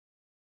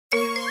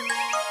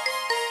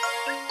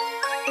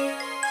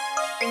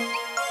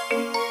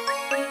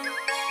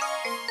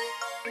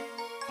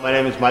My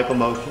name is Michael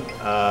Moschen,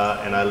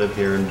 and I live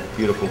here in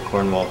beautiful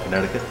Cornwall,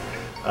 Connecticut.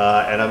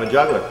 And I'm a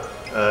juggler.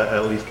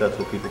 At least that's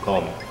what people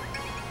call me.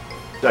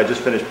 I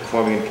just finished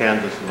performing in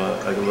Kansas, and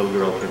a little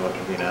girl came up to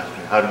me and asked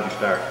me, "How did you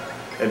start?"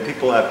 And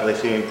people, after they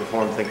see me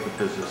perform, think that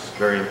there's this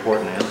very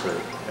important answer,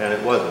 and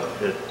it wasn't.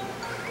 It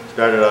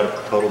started out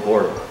of total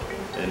boredom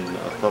in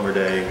a summer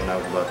day when I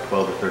was about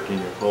 12 or 13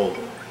 years old.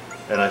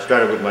 And I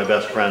started with my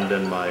best friend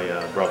and my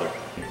brother.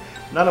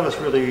 None of us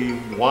really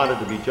wanted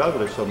to be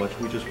jugglers so much.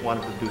 We just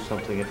wanted to do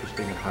something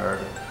interesting and hard.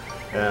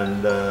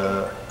 And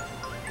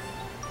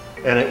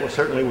it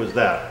certainly was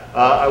that.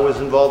 I was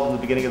involved in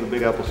the beginning of the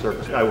Big Apple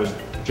Circus. I was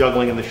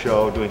juggling in the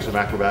show, doing some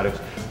acrobatics,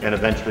 and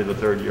eventually the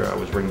third year I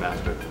was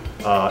ringmaster.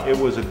 It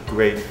was a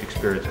great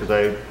experience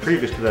because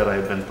previous to that I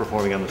had been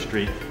performing on the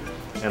street,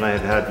 and I had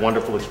had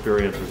wonderful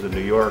experiences in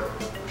New York,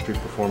 street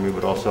performing,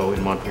 but also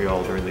in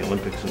Montreal during the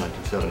Olympics in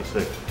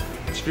 1976.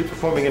 Street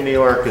performing in New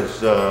York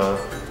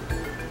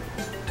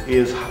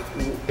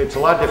it's a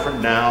lot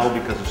different now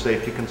because of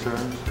safety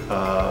concerns,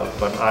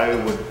 but I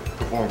would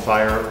perform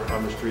fire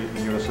on the street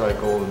in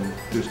unicycle and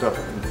do stuff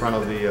in front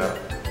of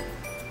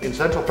in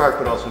Central Park,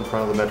 but also in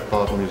front of the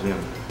Metropolitan Museum,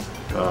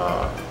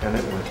 and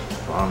it was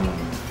fun.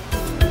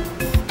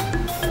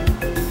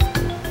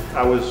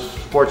 I was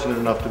fortunate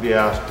enough to be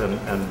asked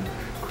and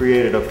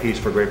created a piece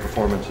for Great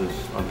Performances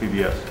on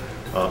PBS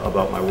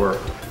about my work,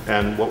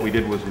 and what we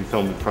did was we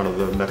filmed in front of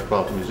the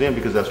Metropolitan Museum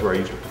because that's where I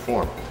used to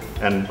perform,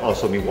 and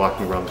also me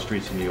walking around the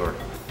streets of New York.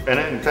 And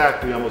in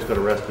fact, we almost got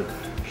arrested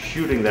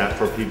shooting that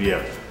for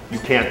PBS. You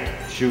can't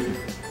shoot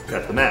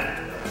at the Met,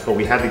 but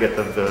we had to get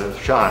the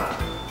shot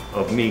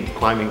of me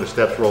climbing the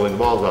steps, rolling the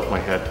balls off my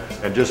head,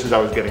 and just as I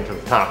was getting to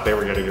the top, they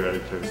were getting ready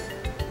to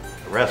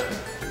arrest me.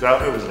 So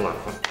it was a lot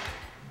of fun.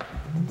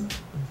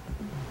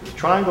 The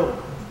triangle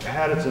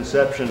had its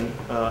inception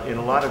in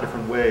a lot of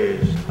different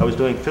ways. I was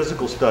doing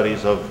physical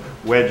studies of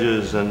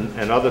wedges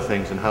and other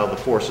things and how the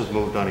forces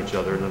moved on each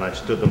other, and then I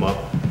stood them up,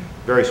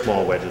 very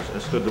small wedges. I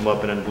stood them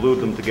up and then glued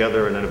them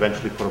together and then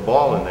eventually put a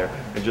ball in there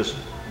and just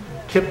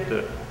tipped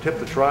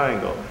the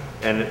triangle,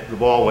 and the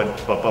ball went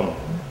ba-bum.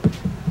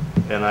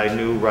 And I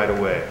knew right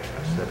away.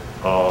 I said,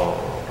 oh.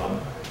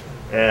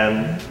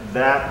 And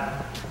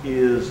that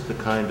is the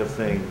kind of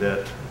thing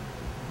that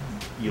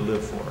you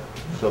live for.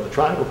 So the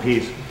triangle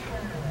piece,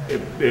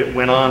 it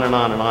went on and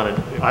on and on.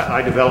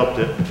 I developed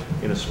it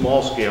in a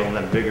small scale and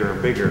then bigger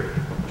and bigger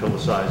until the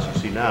size you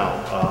see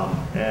now.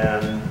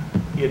 And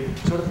it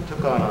sort of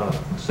took on a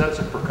sense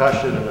of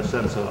percussion and a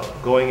sense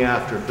of going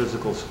after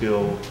physical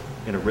skill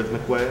in a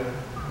rhythmic way,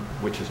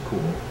 which is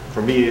cool.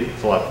 For me,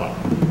 it's a lot of fun.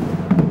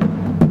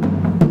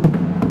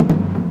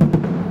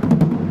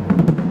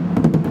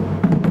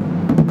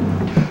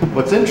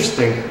 What's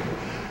interesting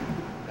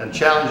and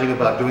challenging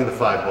about doing the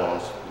 5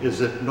 balls is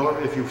that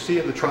normally, if you see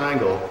in the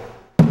triangle,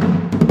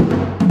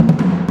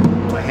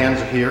 my hands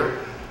are here,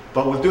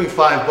 but with doing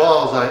 5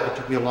 balls, it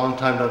took me a long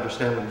time to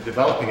understand when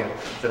developing it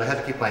that I had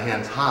to keep my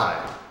hands high.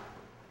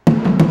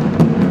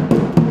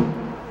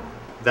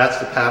 That's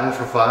the pattern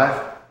for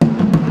 5.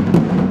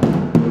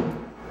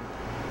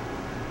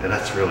 And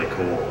that's really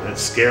cool.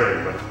 It's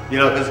scary, but you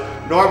know, because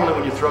normally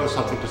when you throw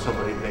something to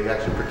somebody, they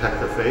actually protect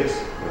their face.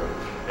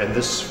 And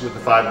this, with the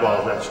 5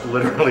 balls, that's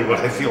literally what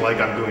I feel like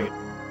I'm doing.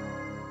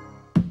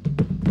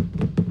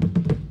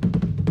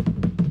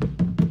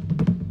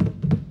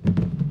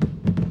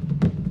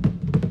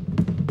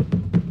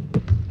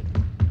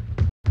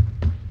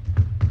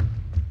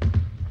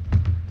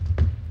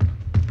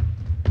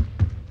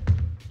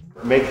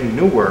 Making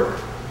new work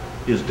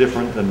is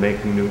different than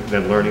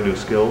learning new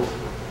skills.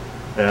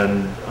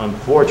 And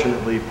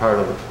unfortunately, part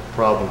of the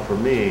problem for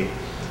me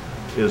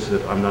is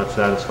that I'm not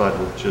satisfied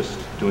with just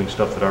doing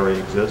stuff that already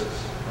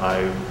exists.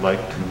 I like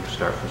to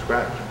start from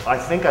scratch. I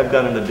think I've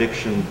got an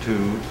addiction to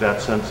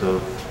that sense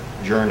of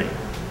journey,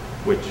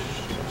 which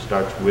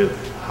starts with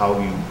how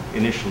you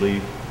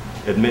initially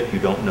admit you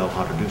don't know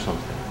how to do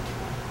something,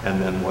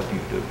 and then what do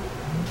you do?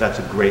 That's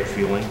a great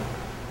feeling,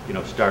 you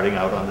know, starting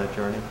out on that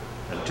journey.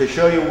 And to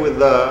show you with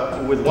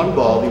one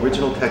ball, the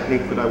original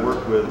technique that I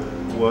worked with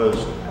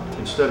was,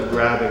 instead of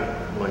grabbing,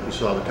 like you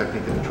saw the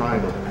technique in the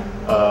triangle,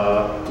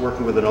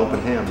 working with an open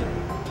hand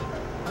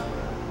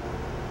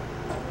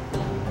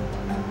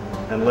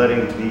and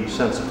letting the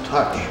sense of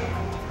touch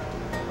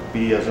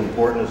be as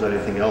important as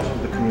anything else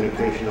with the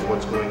communication of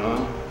what's going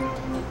on.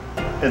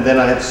 And then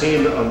I had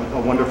seen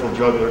a wonderful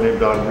juggler named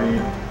Don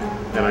Reed,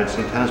 and I'd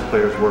seen tennis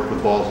players work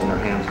with balls in their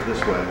hands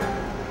this way.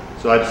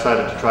 So I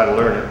decided to try to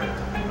learn it.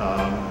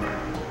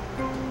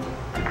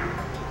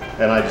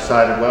 And I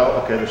decided, well,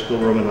 okay, there's still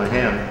room in my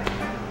hand.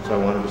 So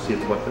I wanted to see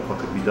what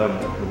could be done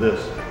with this.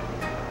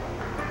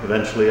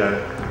 Eventually I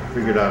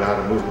figured out how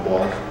to move the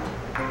balls.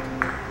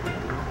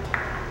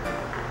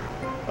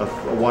 A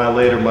while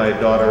later my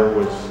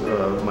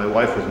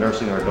wife was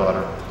nursing our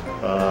daughter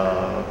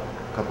a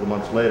couple of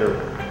months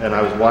later, and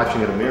I was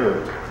watching in a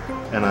mirror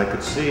and I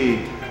could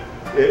see,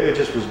 it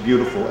just was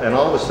beautiful. And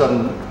all of a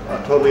sudden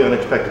a totally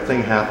unexpected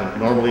thing happened.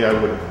 Normally I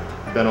would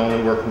have been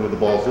only working with the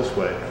balls this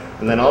way.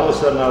 And then all of a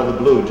sudden out of the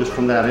blue, just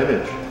from that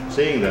image,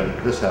 seeing them,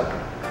 this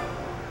happened.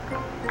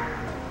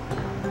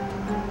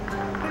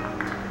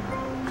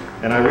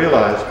 And I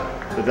realized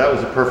that that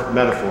was a perfect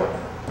metaphor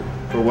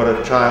for what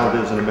a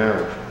child is in a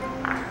marriage.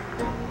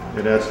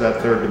 It adds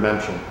that third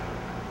dimension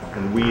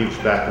and weaves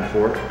back and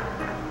forth.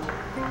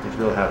 He's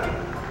real happy.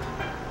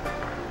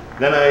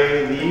 Then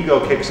the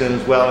ego kicks in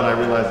as well, and I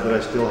realized that I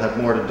still had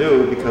more to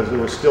do because there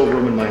was still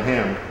room in my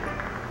hand.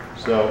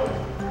 So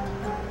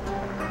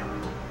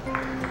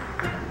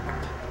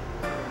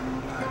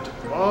I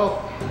took the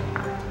ball,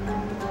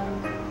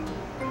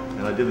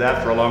 and I did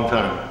that for a long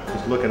time,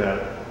 just looking at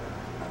it.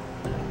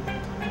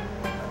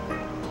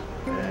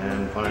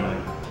 And finally,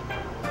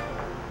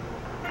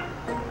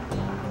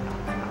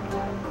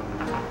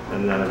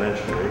 and then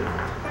eventually,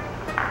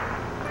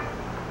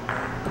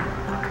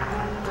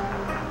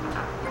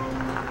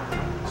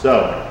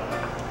 so,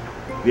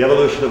 the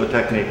evolution of a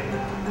technique.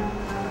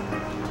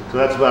 So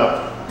that's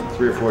about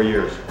 3 or 4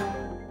 years.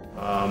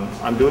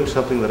 I'm doing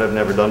something that I've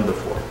never done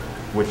before,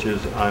 which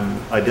is I'm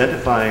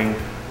identifying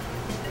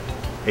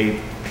a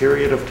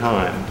period of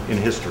time in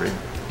history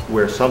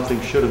where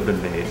something should have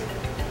been made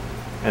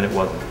and it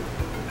wasn't.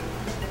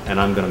 And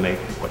I'm going to make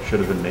what should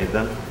have been made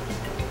then.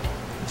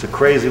 It's a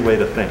crazy way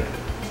to think.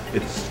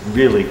 It's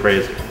really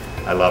crazy.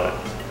 I love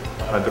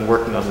it. I've been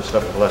working on this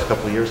stuff for the last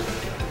couple of years,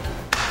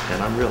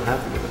 and I'm real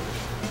happy with it.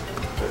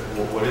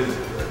 Well, what is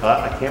it?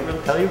 I can't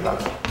really tell you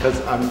about it because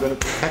I'm going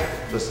to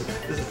protect this.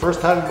 This is the first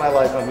time in my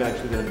life I'm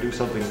actually going to do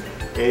something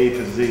A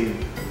to Z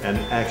and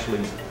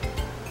actually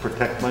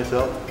protect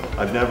myself.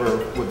 I've never,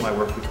 with my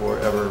work before,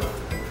 ever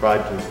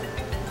tried to.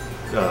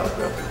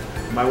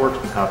 My work's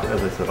been copied,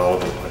 as I said, all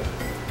over the place.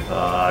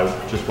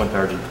 I just went to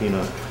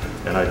Argentina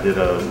and I did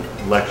a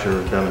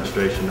lecture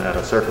demonstration at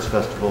a circus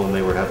festival, and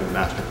they were having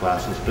master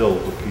classes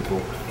filled with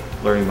people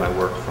learning my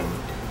work from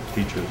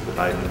teachers that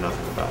I knew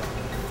nothing about.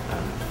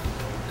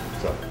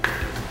 So,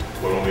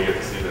 When will we get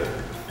to see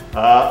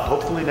that?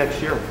 hopefully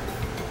next year.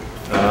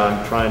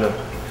 I'm trying to,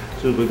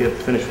 as soon as we get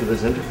finished with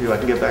this interview, I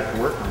can get back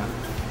to work on it.